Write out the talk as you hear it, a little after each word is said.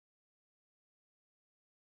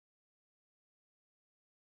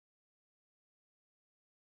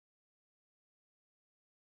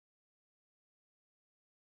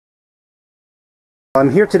I'm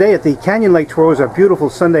here today at the Canyon Lake Twirlers, a beautiful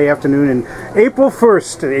Sunday afternoon in April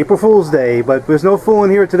 1st, April Fool's Day, but there's no fooling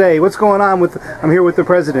here today. What's going on with, I'm here with the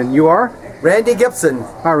president. You are? Randy Gibson.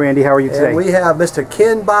 Hi Randy, how are you today? And we have Mr.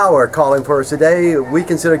 Ken Bauer calling for us today. We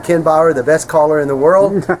consider Ken Bauer the best caller in the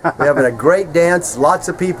world. We're having a great dance, lots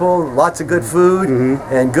of people, lots of good food,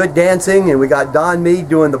 and good dancing, and we got Don Mead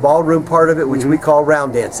doing the ballroom part of it, which we call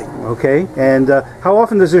round dancing. Okay, and how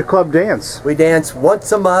often does your club dance? We dance once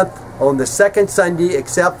a month on the second Sunday,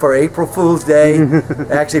 except for April Fool's Day.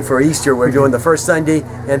 Actually, for Easter, we're doing the first Sunday,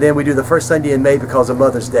 and then we do the first Sunday in May because of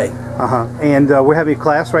Mother's Day. And we're having a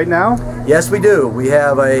class right now? Yes, we do. We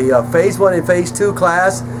have a Phase 1 and Phase 2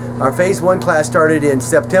 class. Our Phase 1 class started in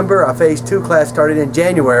September. Our Phase 2 class started in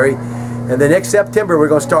January. And the next September, we're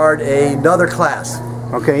going to start another class.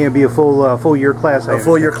 Okay, it'll be a full year class. A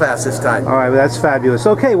full year class this time. All right, well, that's fabulous.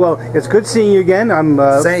 Okay, well, it's good seeing you again. I'm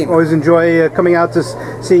always enjoy coming out to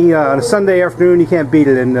see on a Sunday afternoon. You can't beat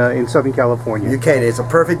it in Southern California. You can't. It's a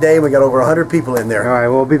perfect day. We got over 100 people in there. All right,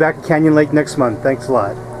 we'll be back at Canyon Lake next month. Thanks a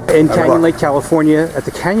lot. In Canyon Lake, California, at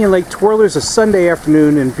the Canyon Lake Twirlers, a Sunday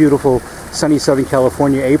afternoon in beautiful sunny Southern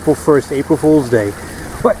California, April 1st, April Fool's Day.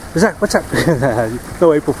 What is that? What's that?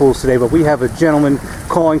 No April Fools today, but we have a gentleman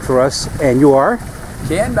calling for us, and you are?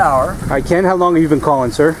 Ken Bauer. Hi Ken, how long have you been calling,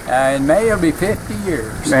 sir? In May it'll be 50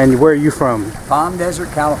 years. And where are you from? Palm Desert,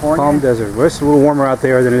 California. Palm Desert. Well, it's a little warmer out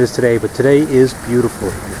there than it is today, but today is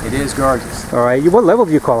beautiful. It is gorgeous. All right, what level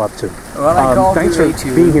do you call up to? Well, I call thanks for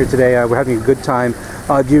being here today. We're having a good time.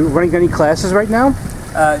 Do you running any classes right now?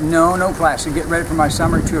 No classes. Get ready for my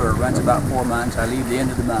summer tour. It runs about 4 months. I leave the end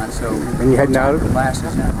of the month, so. And you heading out?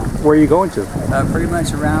 Classes now. Where are you going to? Pretty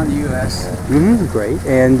much around the U.S. Great.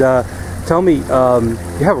 And tell me,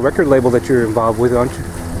 you have a record label that you're involved with, aren't you?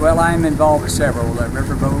 Well, I'm involved with several.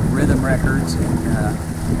 Riverboat, Rhythm Records,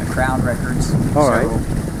 and Crown Records. All right.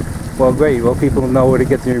 Well, great. Well, people know where to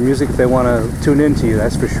get their music if they want to tune in to you,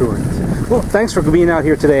 that's for sure. Well, thanks for being out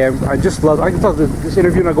here today. I just love, I can tell this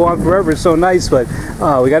interview will go on forever. It's so nice, but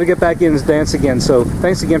we got to get back in and dance again. So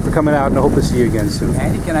thanks again for coming out, and I hope to see you again soon.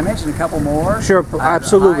 Andy, can I mention a couple more? Sure,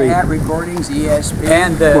 absolutely. Hi-Hat Recordings, ESP.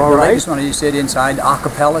 And the latest one you said inside, a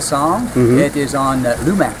cappella song. It is on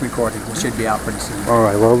Lumac Recordings. It should be out pretty soon. All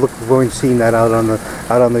right. Well, look forward to seeing that out on the.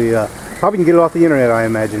 Probably can get it off the internet, I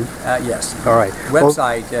imagine. Yes. All right.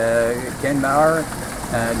 Website,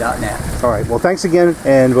 kenbauer.net. All right. Well, thanks again,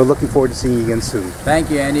 and we're looking forward to seeing you again soon.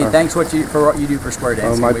 Thank you, Andy. Thanks for what you do for square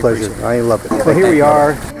dancing. Oh, my pleasure. I love it. So here we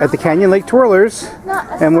are at the Canyon Lake Twirlers,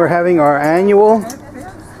 and we're having our annual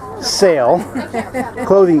sale,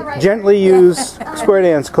 clothing, gently used square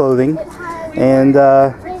dance clothing, and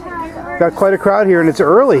got quite a crowd here, and it's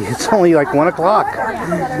early. It's only like 1 o'clock,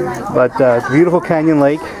 but it's a beautiful Canyon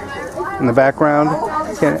Lake. In the background,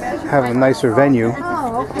 can't have a nicer venue.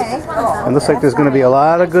 Oh, okay. It looks like there's going to be a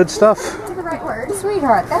lot of good stuff.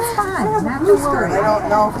 Sweetheart, that's fine. Not to worry. I don't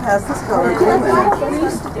know if it has this color. We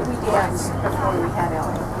used to do, we danced before we had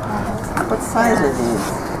Ellie. What size are these?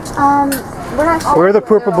 We're not sure. Where are the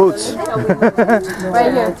purple boots?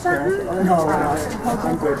 Right here.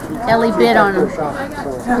 Ellie bid on them.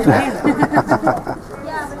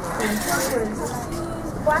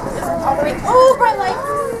 Oh, bright light.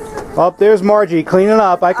 Oh, there's Margie cleaning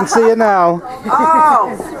up. I can see it now. Oh,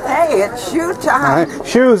 hey, it's shoe time.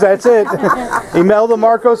 Shoes, that's it. Imelda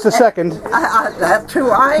Marcos II. That's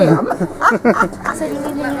who I am. So do you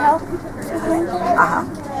need any help?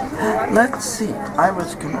 Let's see. I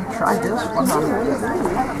was going to try this one on.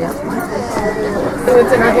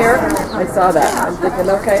 It's in her hair? I saw that. I'm thinking,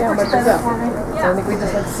 okay, how much is that? I think we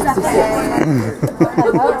just had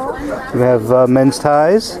 66. We have men's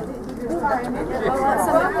ties.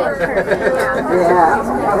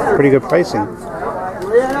 Yeah. Pretty good pricing.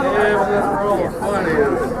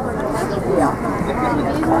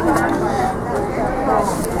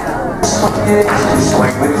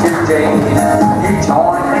 Swing with your day, you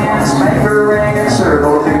join hands, make a ring and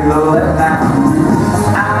circle to the left now.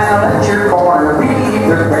 I'll let your corner be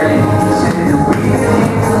the race, and we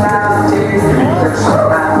can out together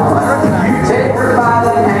somehow. You take her by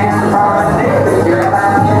the hand, from the your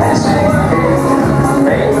life and say,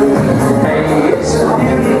 hey, hey, it's a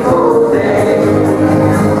beautiful day.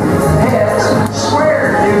 Yes, square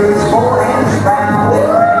dudes, 4 inch round, they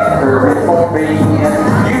make her for me.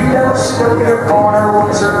 Stuck in a corner,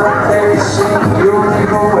 what's her birthday scene? You'll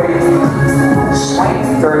give away, swing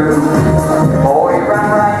through, boy, run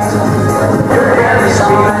right. You're gonna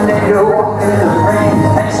spin and you'll walk in the rain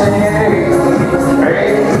and say, hey,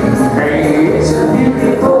 hey, hey, it's a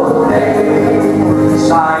beautiful day.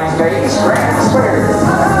 Sign face, grand square,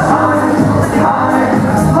 hi, hi,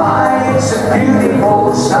 hi, it's a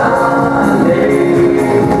beautiful Sunday.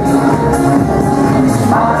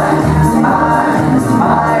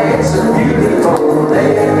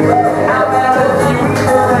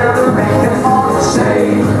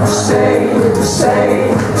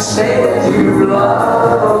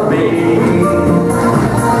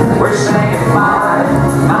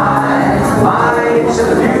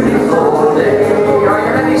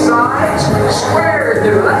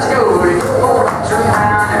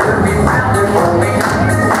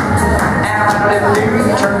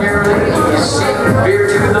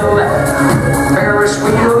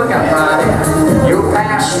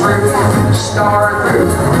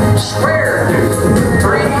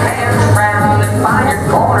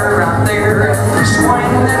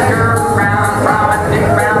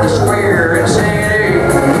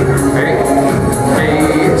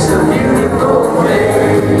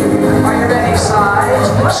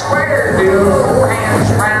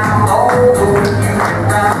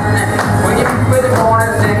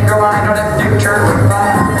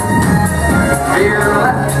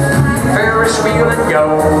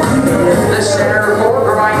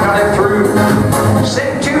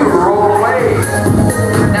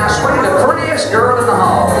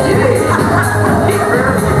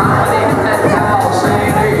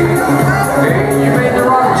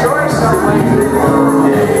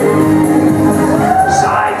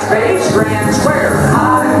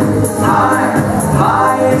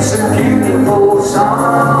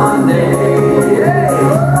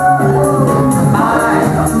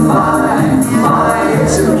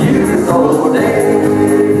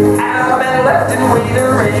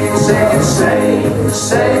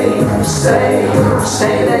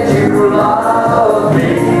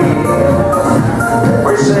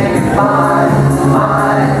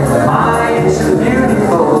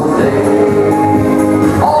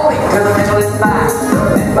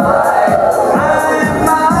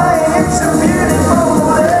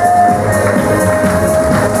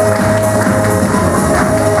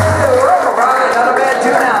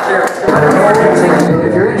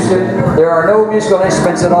 musical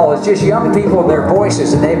instruments at all. It's just young people and their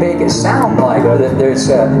voices, and they make it sound like there's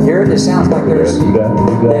here. It sounds like there is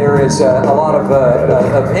a lot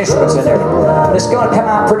of instruments in there. It's going to come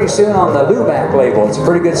out pretty soon on the Lumac label. It's a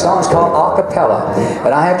pretty good song. It's called Acapella,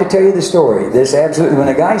 and I have to tell you the story. This absolutely. When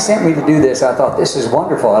a guy sent me to do this, I thought this is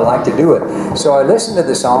wonderful. I'd like to do it. So I listened to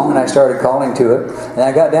the song and I started calling to it, and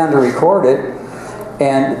I got down to record it,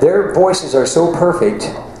 and their voices are so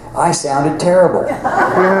perfect. I sounded terrible.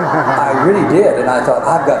 I really did, and I thought,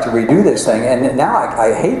 I've got to redo this thing. And now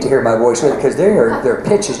I hate to hear my voice with it because their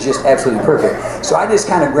pitch is just absolutely perfect. So I just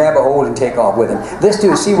kind of grab a hold and take off with them. Let's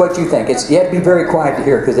do it. See what you think. You have to be very quiet to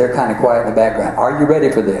hear because they're kind of quiet in the background. Are you ready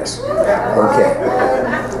for this? Okay.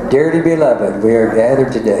 Dearly beloved, we are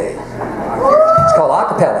gathered today. It's called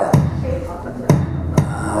Acapella.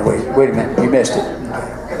 Wait a minute. You missed it.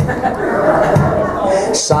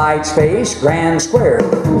 Side space, grand square.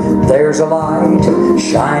 There's a light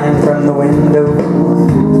shining from the window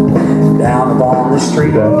down upon the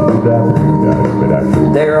street.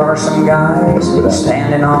 There are some guys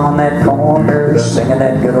standing on that corner singing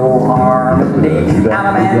that good old harmony. I'm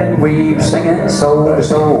a man and weave singing soul to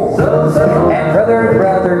soul. And brother to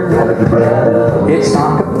brother, it's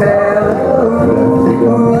acapella.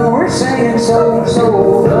 We're singing soul to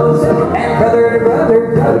soul. And brother to brother,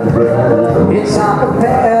 it's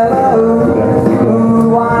acapella.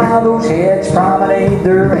 While those heads promenade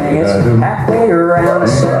the ring, it's halfway around the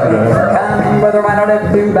circuit. Coming, brother, why don't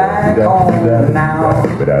I do back home now?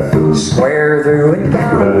 Square through and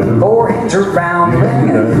count, 4 hands around the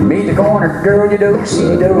ring. Meet the corner girl, you do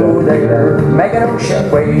see do there. Make an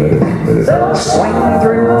ocean wave, swing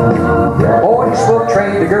through. Boys will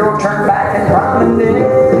trade, the girl turn back and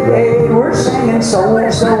promenade. We're singing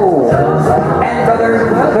soul, soul. And brother,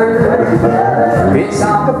 it's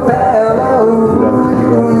acapella.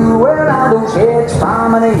 Well, now those heads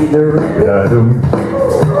promenade the ring.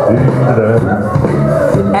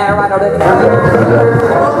 And right on it,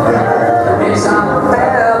 it's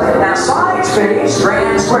acapella. Now side space,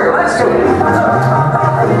 grand square. Let's go.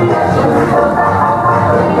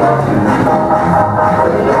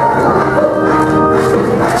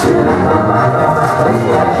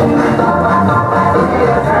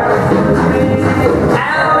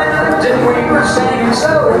 And we were singing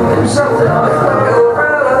so, oh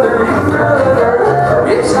brother,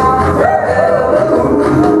 it's acapella.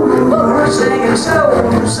 We're singing so,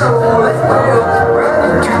 brother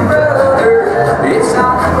to brother, it's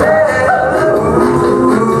acapella.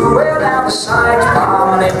 Well, now the sides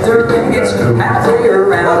promenade the ring, it's halfway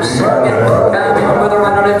around singing. Coming with a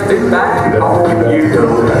run on it through back home, you know.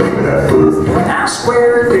 Now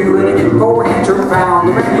square through and get 4 hands around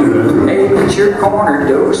the ring. Hey, it's your corner,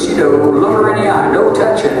 do-si-do. Look her in the eye, no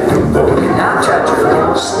touching. Now touch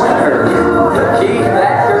her, swing her. Keep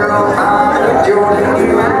that girl coming, joining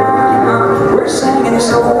you out. We're singing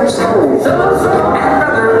soul, soul. And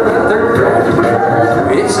brother,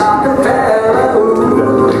 it's acapella.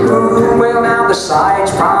 Well, now the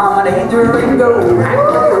sides promenade the ring, go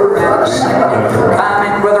around singing.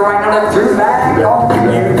 Coming with a right on it through back home,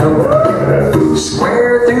 you know.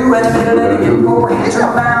 Square through in the middle and get 4 hands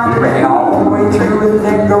around the ring. All the way through and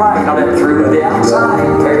then go right on it through the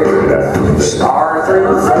outside pair. Start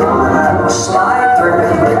through, slide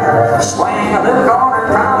through, swing a little corner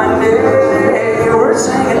promenade. We're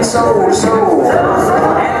singing soul, soul.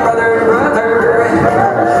 And brother,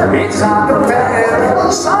 it's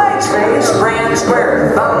acapella. Side space, grand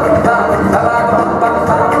square. Bum, bum, bum, bum, bum, bum,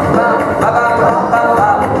 bum, bum,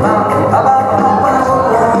 bum,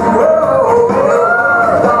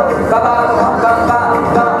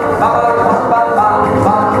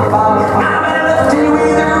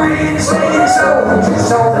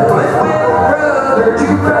 Brother to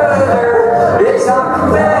brother.